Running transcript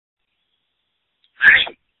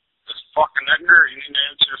Edgar, you need to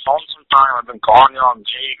answer your phone sometime. I've been calling you on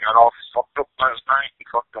Jay. Got all fucked up last night. You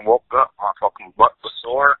fucking woke up. My fucking butt was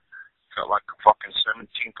sore. Felt like a fucking 17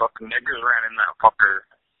 fucking niggers ran in that fucker.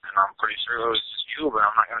 And I'm pretty sure it was just you, but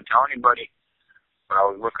I'm not going to tell anybody. But I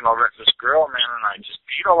was looking over at this girl, man, and I just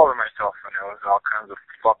peed all over myself, and it was all kinds of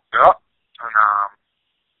fucked up. And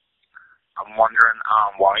I'm wondering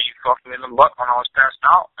why you fucked me in the butt when I was passed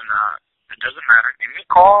out. And it doesn't matter. Give me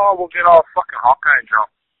a call. We'll get all fucking Hawkeye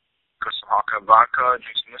drunk. Put some Hawkeye vodka,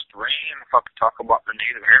 drink some Mr. Rain, and fucking talk about the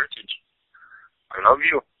native heritage. I love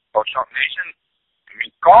you. Trump Nation. Give me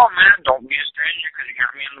a call, man. Don't be a stranger because you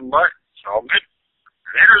got me in the butt. It's all good.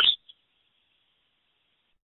 Laters.